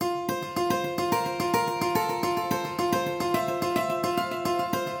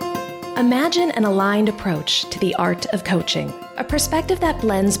Imagine an aligned approach to the art of coaching, a perspective that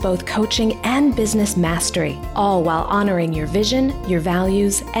blends both coaching and business mastery, all while honoring your vision, your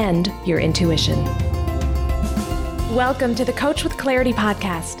values, and your intuition. Welcome to the Coach with Clarity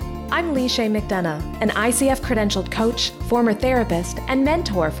podcast. I'm Leisha McDonough, an ICF credentialed coach, former therapist, and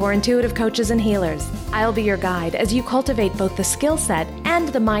mentor for intuitive coaches and healers. I'll be your guide as you cultivate both the skill set and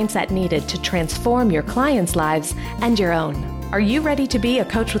the mindset needed to transform your clients' lives and your own. Are you ready to be a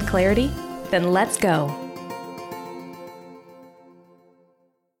coach with clarity? Then let's go.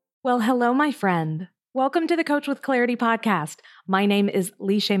 Well, hello, my friend. Welcome to the Coach with Clarity podcast. My name is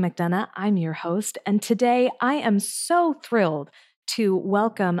Leisha McDonough. I'm your host, and today I am so thrilled to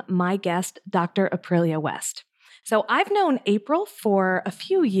welcome my guest, Dr. Aprilia West. So I've known April for a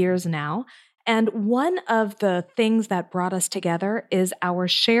few years now, and one of the things that brought us together is our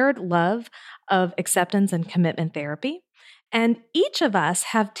shared love of acceptance and commitment therapy. And each of us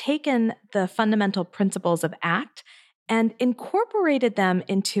have taken the fundamental principles of ACT and incorporated them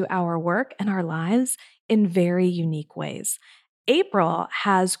into our work and our lives in very unique ways. April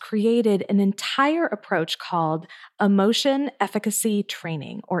has created an entire approach called Emotion Efficacy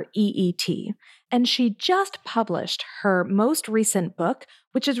Training, or EET, and she just published her most recent book,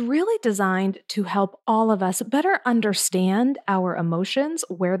 which is really designed to help all of us better understand our emotions,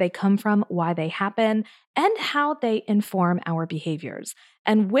 where they come from, why they happen, and how they inform our behaviors.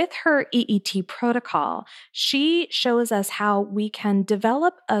 And with her EET protocol, she shows us how we can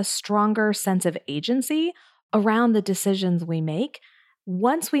develop a stronger sense of agency around the decisions we make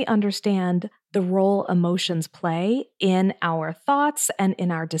once we understand the role emotions play in our thoughts and in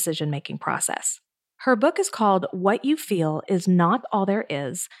our decision-making process. Her book is called What You Feel Is Not All There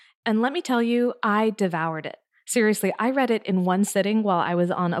Is, and let me tell you, I devoured it. Seriously, I read it in one sitting while I was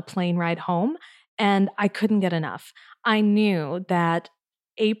on a plane ride home, and I couldn't get enough. I knew that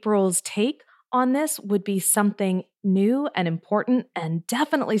April's take on this would be something new and important, and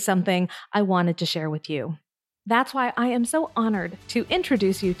definitely something I wanted to share with you. That's why I am so honored to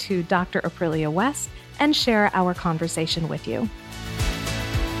introduce you to Dr. Aprilia West and share our conversation with you.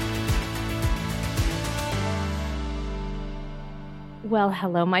 Well,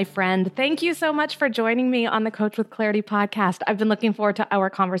 hello, my friend. Thank you so much for joining me on the Coach with Clarity podcast. I've been looking forward to our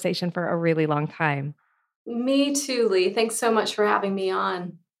conversation for a really long time. Me too, Lee. Thanks so much for having me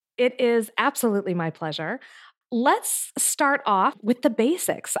on. It is absolutely my pleasure. Let's start off with the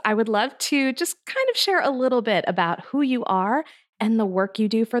basics. I would love to just kind of share a little bit about who you are and the work you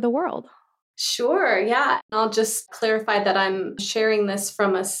do for the world. Sure, yeah. I'll just clarify that I'm sharing this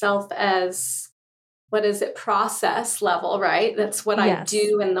from a self as, process level, right? That's what I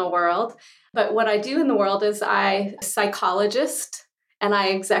do in the world. But what I do in the world is I psychologist and I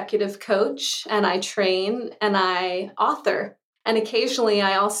executive coach and I train and I author. And occasionally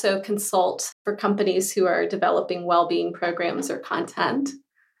I also consult for companies who are developing well-being programs or content.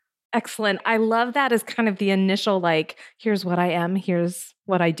 Excellent. I love that as kind of the initial, here's what I am, here's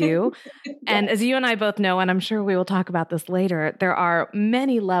what I do. Yes. And as you and I both know, and I'm sure we will talk about this later, there are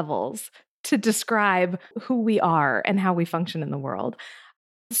many levels to describe who we are and how we function in the world.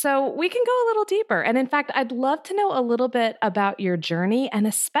 So we can go a little deeper. And in fact, I'd love to know a little bit about your journey, and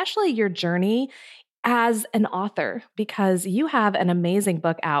especially your journey as an author, because you have an amazing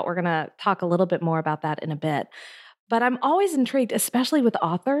book out. We're going to talk a little bit more about that in a bit. But I'm always intrigued, especially with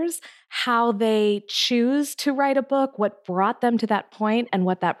authors, how they choose to write a book, what brought them to that point, and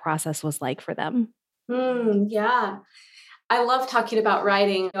what that process was like for them. Yeah. I love talking about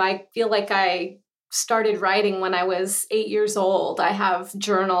writing. I feel like I started writing when I was 8 years old. I have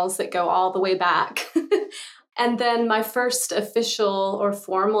journals that go all the way back. And then my first official or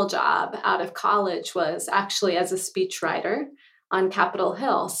formal job out of college was actually as a speechwriter on Capitol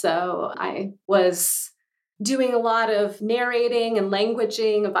Hill. So I was doing a lot of narrating and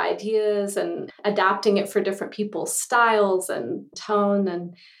languaging of ideas and adapting it for different people's styles and tone,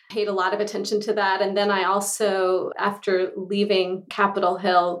 and paid a lot of attention to that. And then I also, after leaving Capitol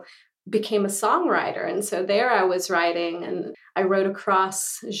Hill, became a songwriter. And so there I was writing, and I wrote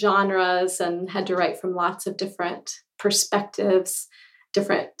across genres and had to write from lots of different perspectives,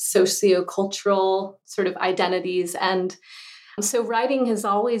 different sociocultural sort of identities. And so writing has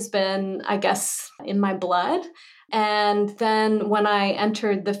always been, I guess, in my blood. And then when I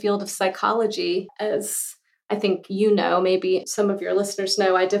entered the field of psychology, as I think you know, maybe some of your listeners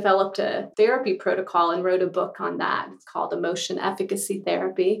know, I developed a therapy protocol and wrote a book on that. It's called Emotion Efficacy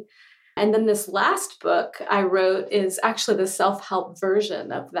Therapy. And then this last book I wrote is actually the self-help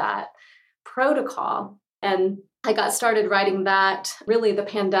version of that protocol. And I got started writing that. Really, the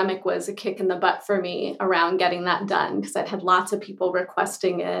pandemic was a kick in the butt for me around getting that done because I'd had lots of people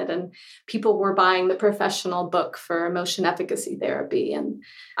requesting it and people were buying the professional book for emotion efficacy therapy. And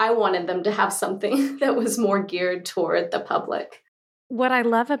I wanted them to have something that was more geared toward the public. What I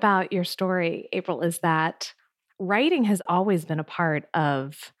love about your story, April, is that writing has always been a part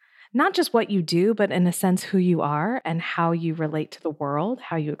of not just what you do, but in a sense, who you are and how you relate to the world,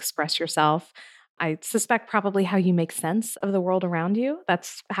 how you express yourself. I suspect probably how you make sense of the world around you.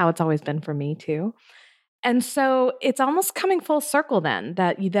 That's how it's always been for me, too. And so it's almost coming full circle then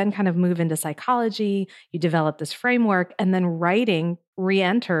that you then kind of move into psychology, you develop this framework, and then writing re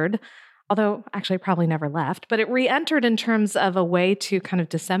entered, although actually probably never left, but it re entered in terms of a way to kind of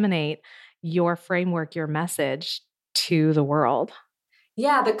disseminate your framework, your message to the world.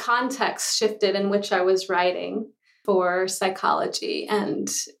 Yeah, the context shifted in which I was writing for psychology. And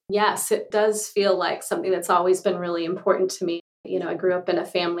yes, it does feel like something that's always been really important to me. I grew up in a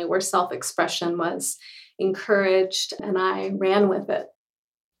family where self-expression was encouraged and I ran with it.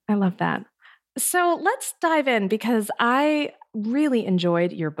 I love that. So let's dive in because I really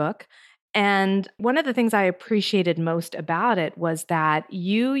enjoyed your book. And one of the things I appreciated most about it was that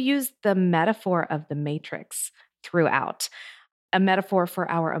you used the metaphor of the matrix throughout, a metaphor for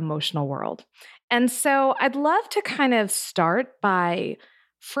our emotional world. And so I'd love to kind of start by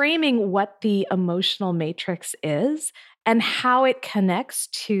framing what the emotional matrix is and how it connects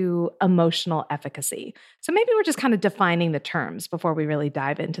to emotional efficacy. So maybe we're just kind of defining the terms before we really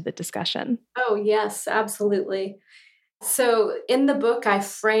dive into the discussion. Oh, yes, absolutely. So in the book, I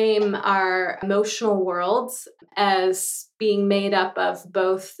frame our emotional worlds as being made up of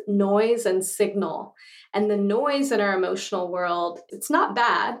both noise and signal. And the noise in our emotional world, it's not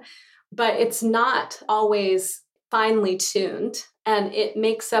bad, but it's not always finely tuned. And it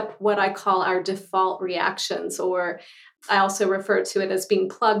makes up what I call our default reactions, or I also refer to it as being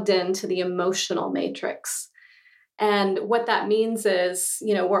plugged into the emotional matrix. And what that means is,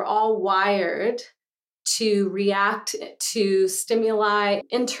 we're all wired to react to stimuli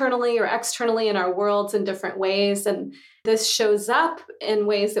internally or externally in our worlds in different ways. And this shows up in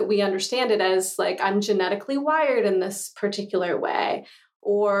ways that we understand it as like, I'm genetically wired in this particular way.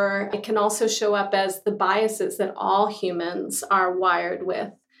 Or it can also show up as the biases that all humans are wired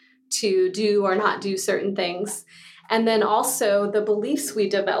with to do or not do certain things. And then also the beliefs we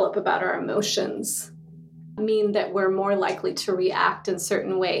develop about our emotions mean that we're more likely to react in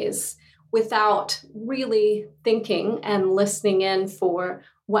certain ways without really thinking and listening in for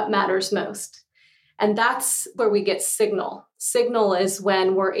what matters most. And that's where we get signal. Signal is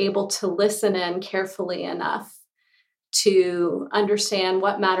when we're able to listen in carefully enough to understand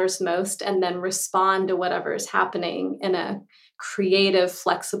what matters most and then respond to whatever is happening in a creative,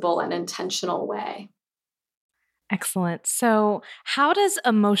 flexible, and intentional way. Excellent. So, how does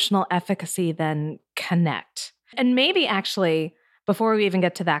emotional efficacy then connect? And maybe actually, before we even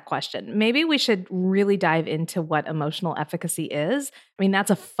get to that question, maybe we should really dive into what emotional efficacy is. I mean, that's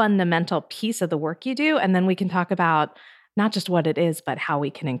a fundamental piece of the work you do. And then we can talk about not just what it is, but how we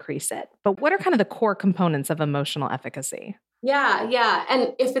can increase it. But what are kind of the core components of emotional efficacy? Yeah.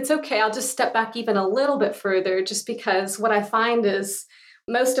 And if it's okay, I'll just step back even a little bit further, just because what I find is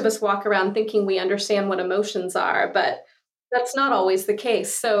most of us walk around thinking we understand what emotions are, but that's not always the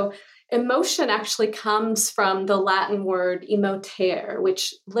case. So emotion actually comes from the Latin word emotere,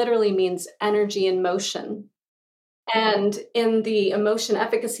 which literally means energy in motion. And in the emotion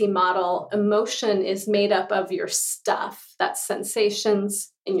efficacy model, emotion is made up of your stuff. That's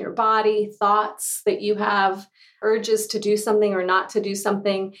sensations in your body, thoughts that you have, urges to do something or not to do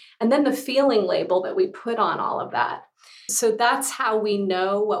something, and then the feeling label that we put on all of that. So that's how we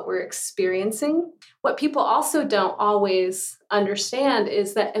know what we're experiencing. What people also don't always understand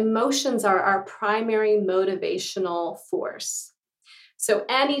is that emotions are our primary motivational force. So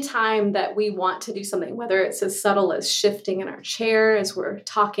anytime that we want to do something, whether it's as subtle as shifting in our chair as we're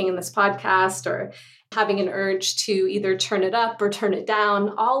talking in this podcast, or having an urge to either turn it up or turn it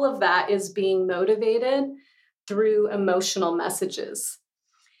down, all of that is being motivated through emotional messages.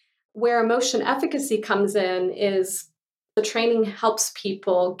 Where emotion efficacy comes in is the training helps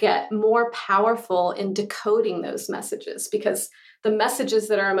people get more powerful in decoding those messages, because the messages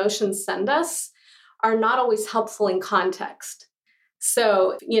that our emotions send us are not always helpful in context.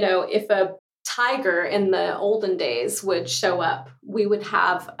 So, if a tiger in the olden days would show up, we would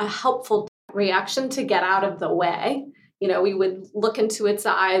have a helpful reaction to get out of the way. We would look into its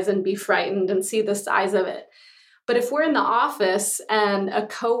eyes and be frightened and see the size of it. But if we're in the office and a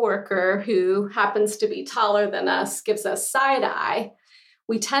coworker who happens to be taller than us gives us side eye,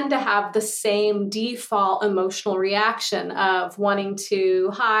 we tend to have the same default emotional reaction of wanting to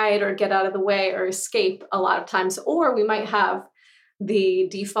hide or get out of the way or escape a lot of times. Or we might have the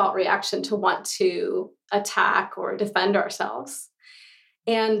default reaction to want to attack or defend ourselves.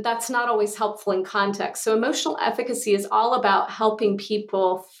 And that's not always helpful in context. So emotional efficacy is all about helping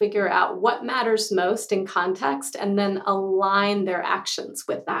people figure out what matters most in context and then align their actions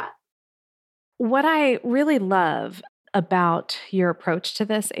with that. What I really love about your approach to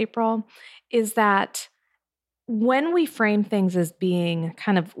this, April, is that when we frame things as being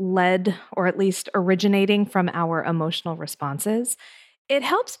kind of led or at least originating from our emotional responses, it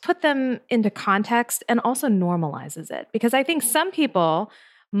helps put them into context and also normalizes it. Because I think some people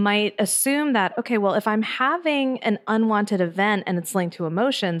might assume that, okay, well, if I'm having an unwanted event and it's linked to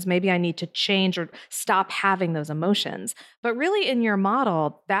emotions, maybe I need to change or stop having those emotions. But really, in your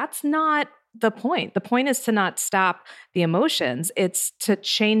model, that's not the point. The point is to not stop the emotions. It's to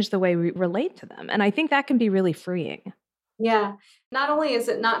change the way we relate to them. And I think that can be really freeing. Yeah. Not only is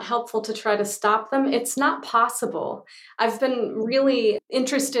it not helpful to try to stop them, it's not possible. I've been really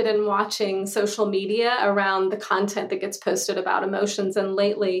interested in watching social media around the content that gets posted about emotions. And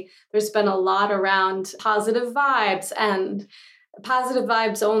lately, there's been a lot around positive vibes and positive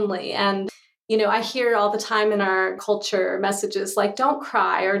vibes only. And I hear all the time in our culture messages like, don't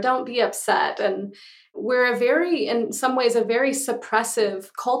cry or don't be upset. And we're in some ways, a very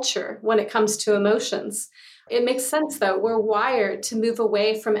suppressive culture when it comes to emotions. It makes sense, though. We're wired to move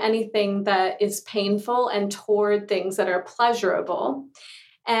away from anything that is painful and toward things that are pleasurable.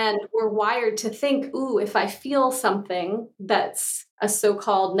 And we're wired to think, ooh, if I feel something that's a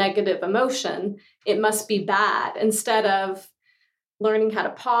so-called negative emotion, it must be bad, instead of learning how to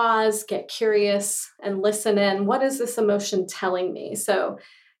pause, get curious, and listen in. What is this emotion telling me? So,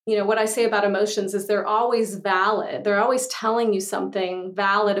 what I say about emotions is they're always valid. They're always telling you something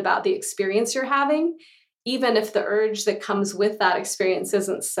valid about the experience you're having, even if the urge that comes with that experience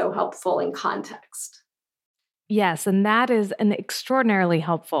isn't so helpful in context. Yes, and that is an extraordinarily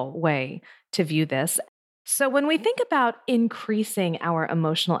helpful way to view this. So when we think about increasing our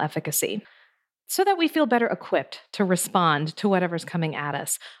emotional efficacy, so that we feel better equipped to respond to whatever's coming at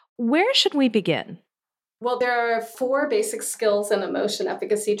us, where should we begin? Well, there are 4 basic skills in emotion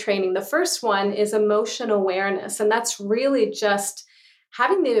efficacy training. The first one is emotion awareness, and that's really just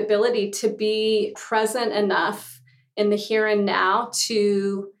having the ability to be present enough in the here and now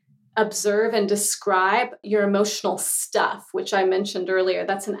to observe and describe your emotional stuff, which I mentioned earlier.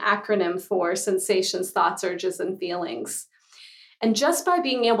 That's an acronym for sensations, thoughts, urges, and feelings. And just by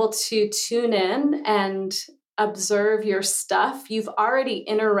being able to tune in and observe your stuff, you've already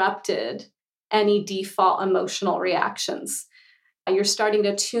interrupted any default emotional reactions. You're starting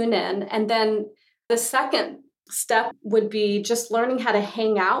to tune in. And then the second step would be just learning how to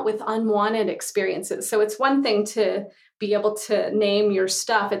hang out with unwanted experiences. So it's one thing to be able to name your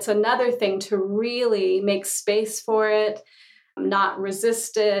stuff. It's another thing to really make space for it, not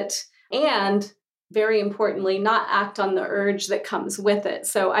resist it, and very importantly, not act on the urge that comes with it.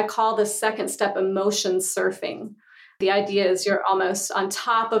 So I call this second step emotion surfing. The idea is you're almost on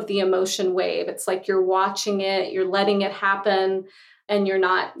top of the emotion wave. It's like you're watching it, you're letting it happen, and you're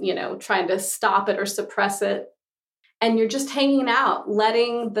not, trying to stop it or suppress it. And you're just hanging out,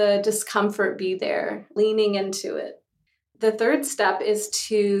 letting the discomfort be there, leaning into it. The third step is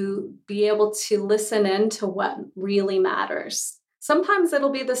to be able to listen in to what really matters. Sometimes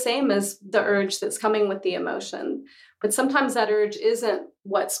it'll be the same as the urge that's coming with the emotion, but sometimes that urge isn't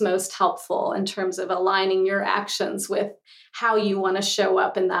what's most helpful in terms of aligning your actions with how you want to show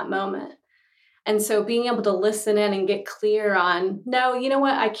up in that moment. And so being able to listen in and get clear on, no, you know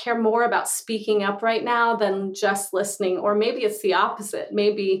what, I care more about speaking up right now than just listening. Or maybe it's the opposite.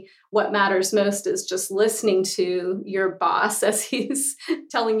 Maybe what matters most is just listening to your boss as he's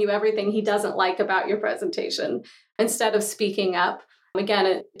telling you everything he doesn't like about your presentation instead of speaking up. Again,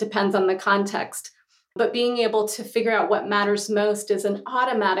 it depends on the context. But being able to figure out what matters most is an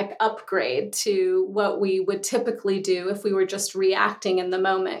automatic upgrade to what we would typically do if we were just reacting in the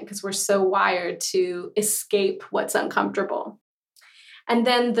moment, because we're so wired to escape what's uncomfortable. And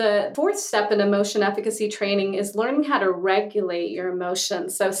then the fourth step in emotion efficacy training is learning how to regulate your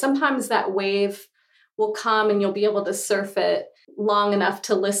emotions. So sometimes that wave will come and you'll be able to surf it long enough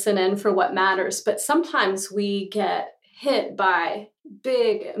to listen in for what matters. But sometimes we get hit by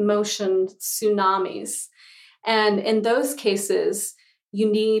big emotion tsunamis. And in those cases, you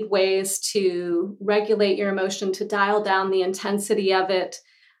need ways to regulate your emotion, to dial down the intensity of it,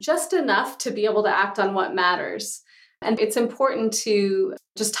 just enough to be able to act on what matters. And it's important to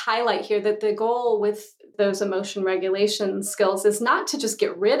just highlight here that the goal with those emotion regulation skills is not to just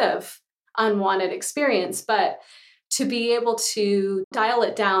get rid of unwanted experience, but to be able to dial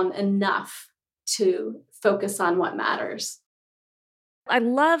it down enough to focus on what matters. I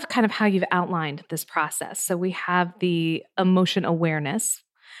love kind of how you've outlined this process. So we have the emotion awareness,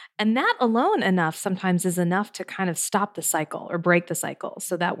 and that alone enough sometimes is enough to kind of stop the cycle or break the cycle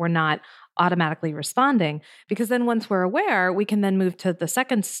so that we're not automatically responding. Because then once we're aware, we can then move to the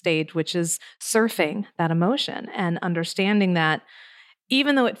second stage, which is surfing that emotion and understanding that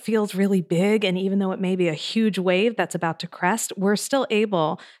even though it feels really big and even though it may be a huge wave that's about to crest, we're still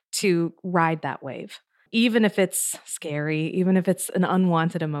able to ride that wave. Even if it's scary, even if it's an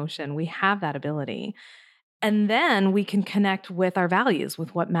unwanted emotion, we have that ability. And then we can connect with our values,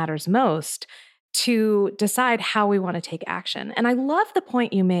 with what matters most, to decide how we want to take action. And I love the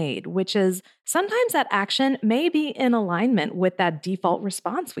point you made, which is sometimes that action may be in alignment with that default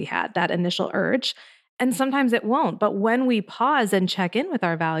response we had, that initial urge. And sometimes it won't. But when we pause and check in with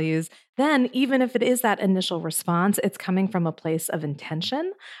our values, then even if it is that initial response, it's coming from a place of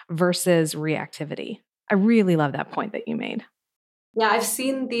intention versus reactivity. I really love that point that you made. Yeah, I've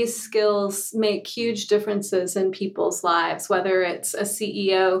seen these skills make huge differences in people's lives, whether it's a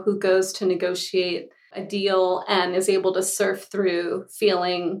CEO who goes to negotiate a deal and is able to surf through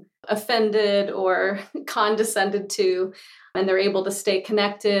feeling offended or condescended to, and they're able to stay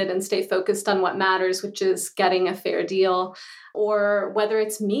connected and stay focused on what matters, which is getting a fair deal. Or whether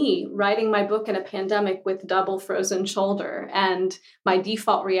it's me writing my book in a pandemic with double frozen shoulder, and my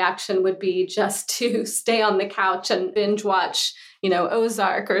default reaction would be just to stay on the couch and binge watch,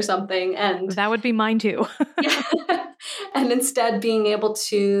 Ozark or something. And that would be mine too. Yeah. And instead being able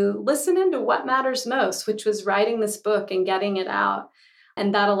to listen into what matters most, which was writing this book and getting it out.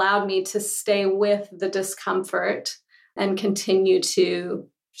 And that allowed me to stay with the discomfort and continue to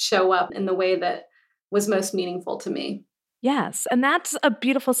show up in the way that was most meaningful to me. Yes. And that's a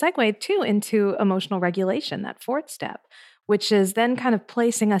beautiful segue too into emotional regulation, that fourth step, which is then kind of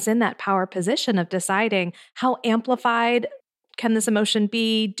placing us in that power position of deciding how amplified can this emotion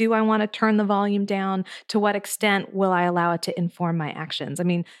be? Do I want to turn the volume down? To what extent will I allow it to inform my actions? I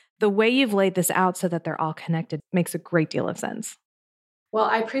mean, the way you've laid this out so that they're all connected makes a great deal of sense. Well,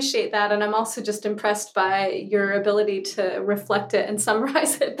 I appreciate that. And I'm also just impressed by your ability to reflect it and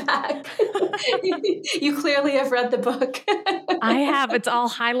summarize it back. You clearly have read the book. I have. It's all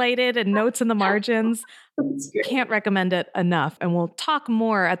highlighted and notes in the margins. Can't recommend it enough. And we'll talk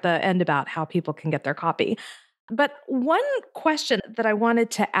more at the end about how people can get their copy. But one question that I wanted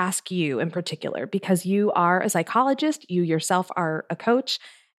to ask you in particular, because you are a psychologist, you yourself are a coach.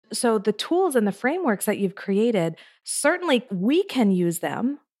 So the tools and the frameworks that you've created, certainly we can use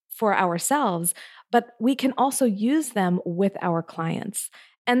them for ourselves, but we can also use them with our clients.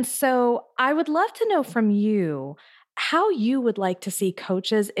 And so I would love to know from you how you would like to see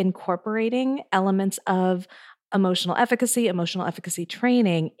coaches incorporating elements of emotional efficacy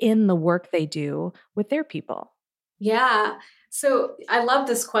training in the work they do with their people. Yeah. So I love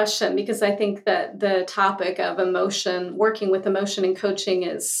this question because I think that the topic of emotion, working with emotion in coaching,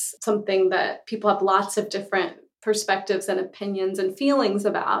 is something that people have lots of different perspectives and opinions and feelings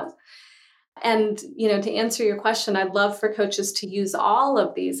about. And, to answer your question, I'd love for coaches to use all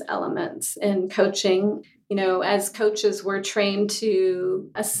of these elements in coaching. As coaches, we're trained to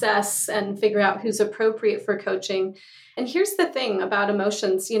assess and figure out who's appropriate for coaching. And here's the thing about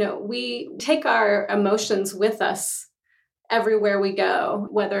emotions, we take our emotions with us everywhere we go,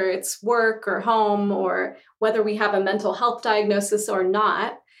 whether it's work or home or whether we have a mental health diagnosis or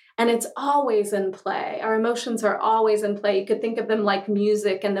not. And it's always in play. Our emotions are always in play. You could think of them like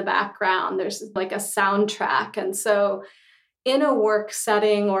music in the background. There's like a soundtrack. And so in a work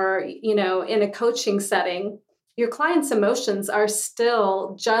setting or, in a coaching setting, your client's emotions are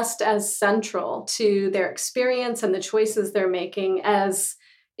still just as central to their experience and the choices they're making as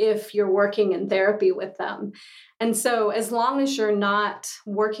if you're working in therapy with them. And so as long as you're not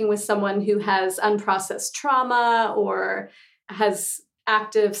working with someone who has unprocessed trauma or has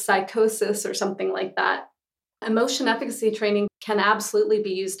active psychosis or something like that, emotion efficacy training can absolutely be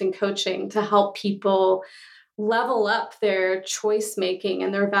used in coaching to help people level up their choice making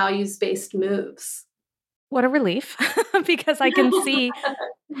and their values-based moves. What a relief, because I can see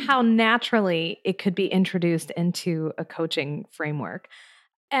how naturally it could be introduced into a coaching framework.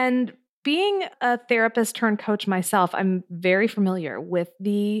 And being a therapist turned coach myself, I'm very familiar with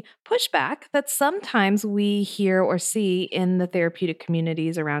the pushback that sometimes we hear or see in the therapeutic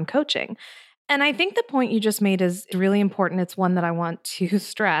communities around coaching. And I think the point you just made is really important. It's one that I want to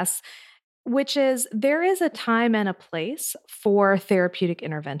stress. which is there is a time and a place for therapeutic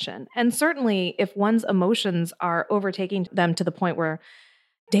intervention. And certainly, if one's emotions are overtaking them to the point where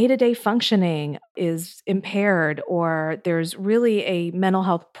day-to-day functioning is impaired, or there's really a mental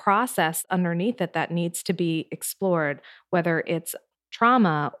health process underneath it that needs to be explored, whether it's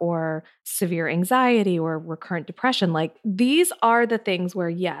trauma or severe anxiety or recurrent depression, like these are the things where,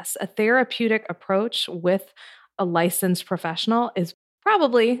 yes, a therapeutic approach with a licensed professional is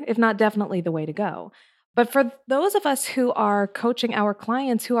probably, if not definitely, the way to go. But for those of us who are coaching our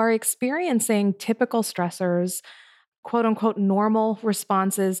clients who are experiencing typical stressors, quote unquote normal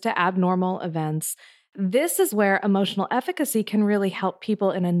responses to abnormal events, this is where emotional efficacy can really help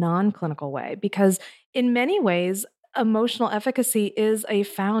people in a non clinical way. Because in many ways, emotional efficacy is a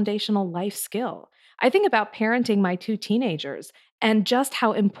foundational life skill. I think about parenting my two teenagers and just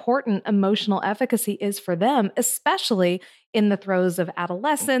how important emotional efficacy is for them, especially in the throes of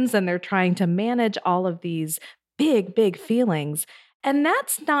adolescence, and they're trying to manage all of these big, big feelings. And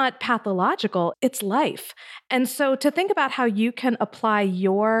that's not pathological, it's life. And so to think about how you can apply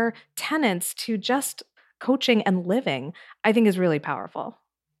your tenets to just coaching and living, I think is really powerful.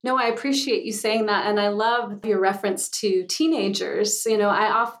 No, I appreciate you saying that. And I love your reference to teenagers.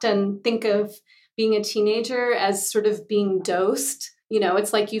 I often think of being a teenager as sort of being dosed.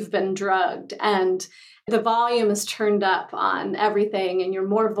 It's like you've been drugged and the volume is turned up on everything, and you're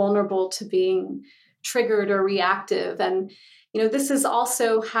more vulnerable to being triggered or reactive. And this is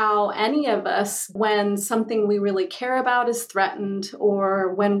also how any of us, when something we really care about is threatened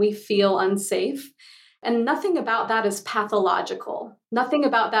or when we feel unsafe, and nothing about that is pathological. Nothing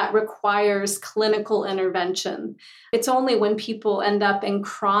about that requires clinical intervention. It's only when people end up in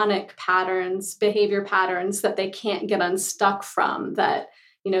chronic patterns, behavior patterns that they can't get unstuck from that,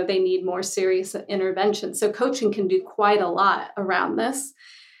 they need more serious intervention. So coaching can do quite a lot around this.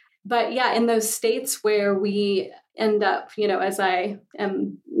 But yeah, in those states where we end up, as I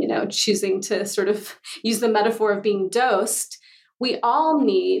am, choosing to sort of use the metaphor of being dosed, we all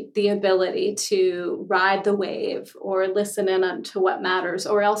need the ability to ride the wave or listen in on to what matters,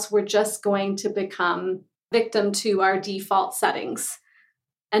 or else we're just going to become victim to our default settings.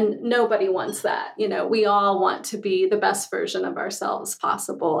 And nobody wants that. We all want to be the best version of ourselves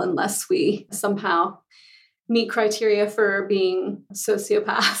possible, unless we somehow meet criteria for being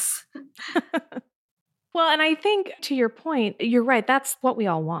sociopaths. Well, and I think to your point, you're right. That's what we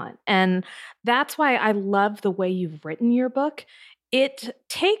all want. And that's why I love the way you've written your book. It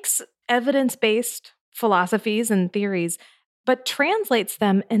takes evidence-based philosophies and theories, but translates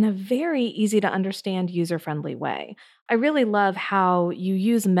them in a very easy to understand, user-friendly way. I really love how you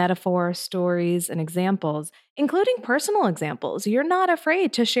use metaphor, stories, and examples, including personal examples. You're not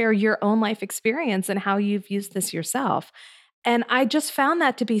afraid to share your own life experience and how you've used this yourself. And I just found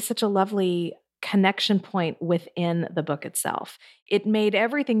that to be such a lovely connection point within the book itself. It made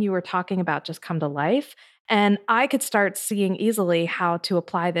everything you were talking about just come to life. And I could start seeing easily how to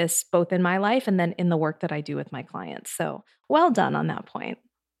apply this both in my life and then in the work that I do with my clients. So well done on that point.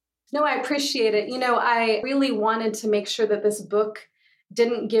 No, I appreciate it. I really wanted to make sure that this book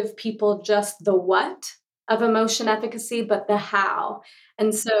didn't give people just the what of emotion efficacy, but the how.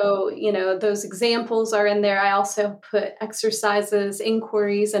 And so, those examples are in there. I also put exercises,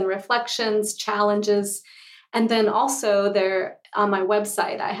 inquiries, and reflections, challenges. And then also there on my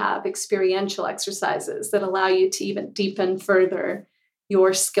website, I have experiential exercises that allow you to even deepen further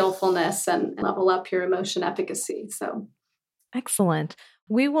your skillfulness and level up your emotion efficacy. So excellent.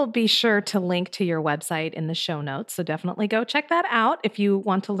 We will be sure to link to your website in the show notes. So definitely go check that out if you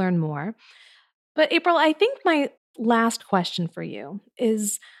want to learn more. But April, I think my last question for you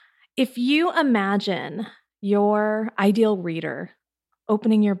is, if you imagine your ideal reader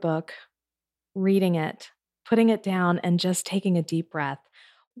opening your book, reading it, putting it down, and just taking a deep breath,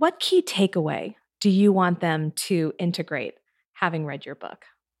 what key takeaway do you want them to integrate having read your book?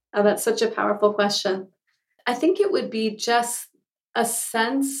 Oh, that's such a powerful question. I think it would be just a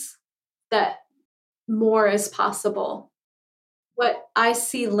sense that more is possible. What I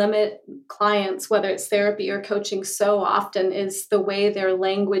see limit clients, whether it's therapy or coaching, so often is the way they're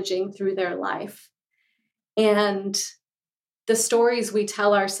languaging through their life. And the stories we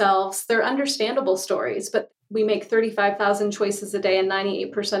tell ourselves, they're understandable stories, but we make 35,000 choices a day, and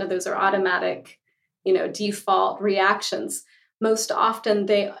 98% of those are automatic, default reactions. Most often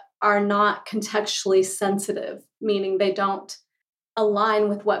they are not contextually sensitive, meaning they don't align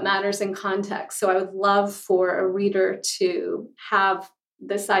with what matters in context. So I would love for a reader to have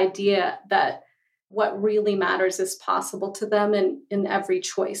this idea that what really matters is possible to them in every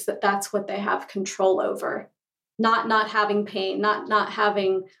choice, that's what they have control over. not having pain, not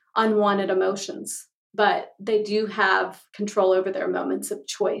having unwanted emotions, but they do have control over their moments of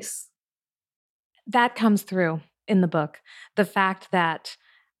choice. That comes through in the book. The fact that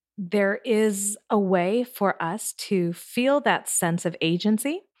there is a way for us to feel that sense of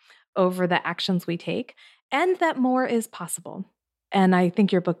agency over the actions we take, and that more is possible. And I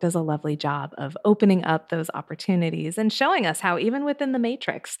think your book does a lovely job of opening up those opportunities and showing us how, even within the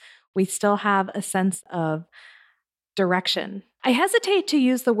matrix, we still have a sense of direction. I hesitate to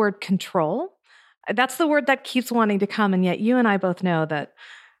use the word control. That's the word that keeps wanting to come. And yet you and I both know that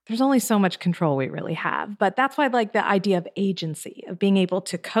there's only so much control we really have. But that's why like the idea of agency, of being able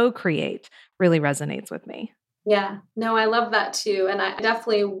to co-create, really resonates with me. Yeah, no, I love that too. And I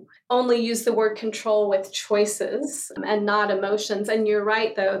definitely only use the word control with choices and not emotions. And you're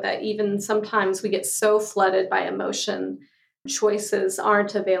right, though, that even sometimes we get so flooded by emotion, choices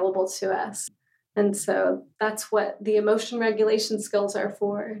aren't available to us. And so that's what the emotion regulation skills are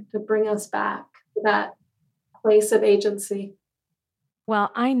for, to bring us back to that place of agency.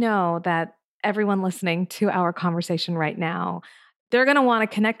 Well, I know that everyone listening to our conversation right now, they're going to want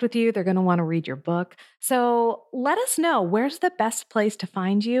to connect with you. They're going to want to read your book. So let us know, where's the best place to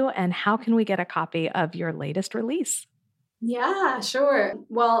find you and how can we get a copy of your latest release? Yeah, sure.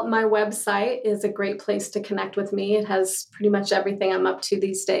 Well, my website is a great place to connect with me. It has pretty much everything I'm up to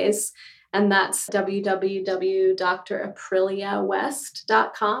these days. And that's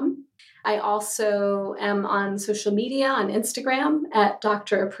www.draprilliawest.com. I also am on social media on Instagram at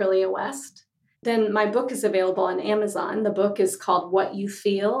Dr. Aprilia West. Then my book is available on Amazon. The book is called What You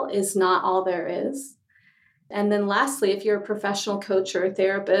Feel Is Not All There Is. And then lastly, if you're a professional coach or a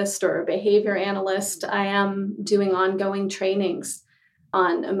therapist or a behavior analyst, I am doing ongoing trainings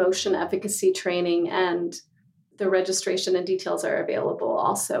on emotion efficacy training, and the registration and details are available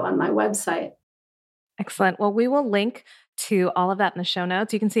also on my website. Excellent. Well, we will link to all of that in the show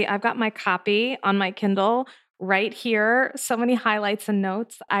notes. You can see I've got my copy on my Kindle right here. So many highlights and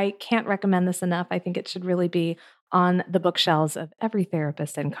notes. I can't recommend this enough. I think it should really be on the bookshelves of every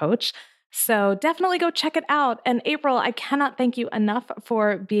therapist and coach. So definitely go check it out. And April, I cannot thank you enough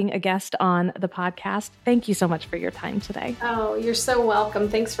for being a guest on the podcast. Thank you so much for your time today. Oh, you're so welcome.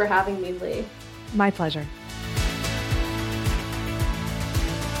 Thanks for having me, Lee. My pleasure.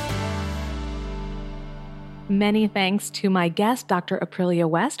 Many thanks to my guest, Dr. Aprilia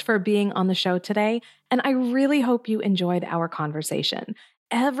West, for being on the show today. And I really hope you enjoyed our conversation.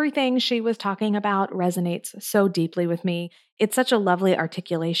 Everything she was talking about resonates so deeply with me. It's such a lovely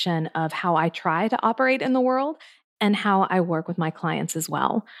articulation of how I try to operate in the world and how I work with my clients as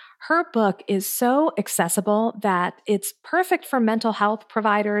well. Her book is so accessible that it's perfect for mental health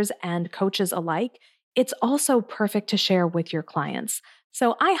providers and coaches alike. It's also perfect to share with your clients.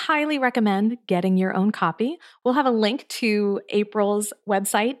 So I highly recommend getting your own copy. We'll have a link to April's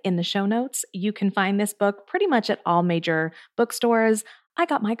website in the show notes. You can find this book pretty much at all major bookstores. I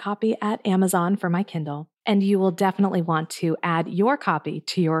got my copy at Amazon for my Kindle, and you will definitely want to add your copy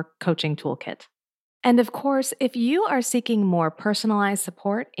to your coaching toolkit. And of course, if you are seeking more personalized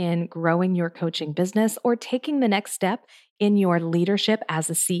support in growing your coaching business or taking the next step in your leadership as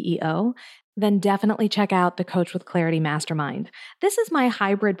a CEO, then definitely check out the Coach with Clarity Mastermind. This is my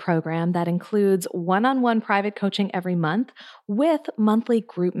hybrid program that includes one-on-one private coaching every month with monthly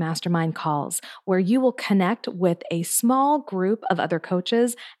group mastermind calls, where you will connect with a small group of other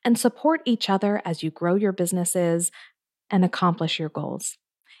coaches and support each other as you grow your businesses and accomplish your goals.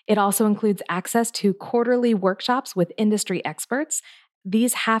 It also includes access to quarterly workshops with industry experts.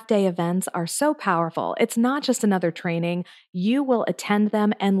 These half-day events are so powerful. It's not just another training. You will attend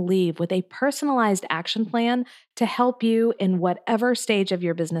them and leave with a personalized action plan to help you in whatever stage of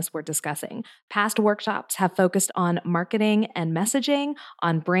your business we're discussing. Past workshops have focused on marketing and messaging,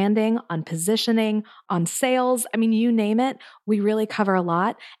 on branding, on positioning, on sales. I mean, you name it, we really cover a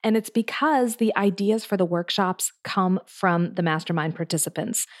lot. And it's because the ideas for the workshops come from the mastermind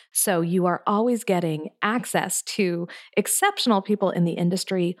participants. So you are always getting access to exceptional people in the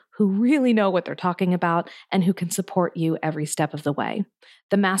industry who really know what they're talking about and who can support you every step of the way.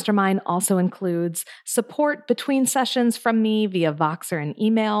 The mastermind also includes support between sessions from me via Voxer and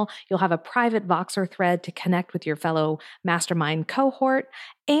email. You'll have a private Voxer thread to connect with your fellow mastermind cohort.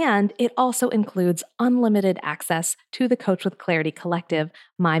 And it also includes unlimited access to the Coach with Clarity Collective,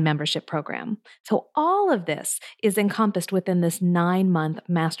 my membership program. So all of this is encompassed within this 9-month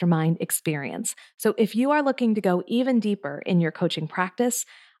mastermind experience. So if you are looking to go even deeper in your coaching practice,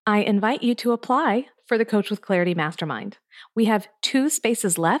 I invite you to apply for the Coach with Clarity Mastermind. We have 2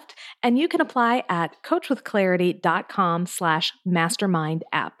 spaces left, and you can apply at coachwithclarity.com/mastermind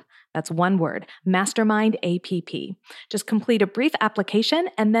app. That's one word, Mastermind APP. Just complete a brief application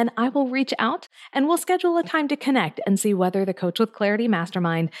and then I will reach out and we'll schedule a time to connect and see whether the Coach with Clarity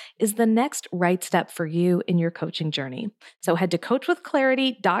Mastermind is the next right step for you in your coaching journey. So head to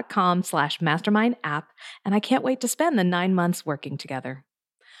coachwithclarity.com/mastermind app, and I can't wait to spend the 9 months working together.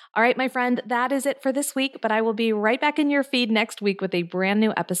 All right, my friend, that is it for this week, but I will be right back in your feed next week with a brand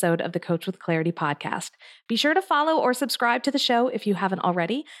new episode of the Coach with Clarity podcast. Be sure to follow or subscribe to the show if you haven't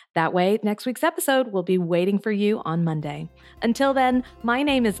already. That way, next week's episode will be waiting for you on Monday. Until then, my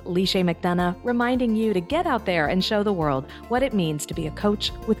name is Lishay McDonough, reminding you to get out there and show the world what it means to be a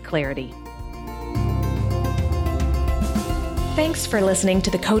coach with clarity. Thanks for listening to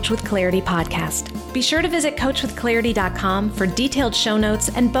the Coach with Clarity podcast. Be sure to visit coachwithclarity.com for detailed show notes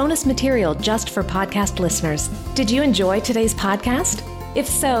and bonus material just for podcast listeners. Did you enjoy today's podcast? If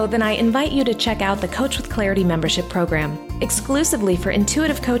so, then I invite you to check out the Coach with Clarity membership program, exclusively for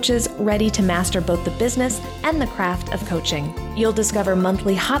intuitive coaches ready to master both the business and the craft of coaching. You'll discover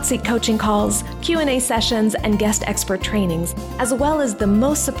monthly hot seat coaching calls, Q&A sessions, and guest expert trainings, as well as the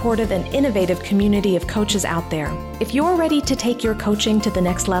most supportive and innovative community of coaches out there. If you're ready to take your coaching to the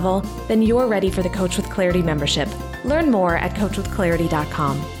next level, then you're ready for the Coach with Clarity membership. Learn more at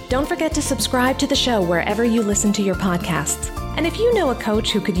coachwithclarity.com. Don't forget to subscribe to the show wherever you listen to your podcasts. And if you know a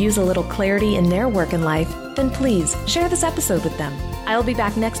coach who could use a little clarity in their work and life, then please share this episode with them. I'll be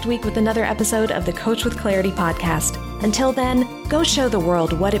back next week with another episode of the Coach with Clarity podcast. Until then, go show the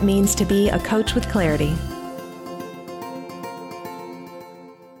world what it means to be a coach with clarity.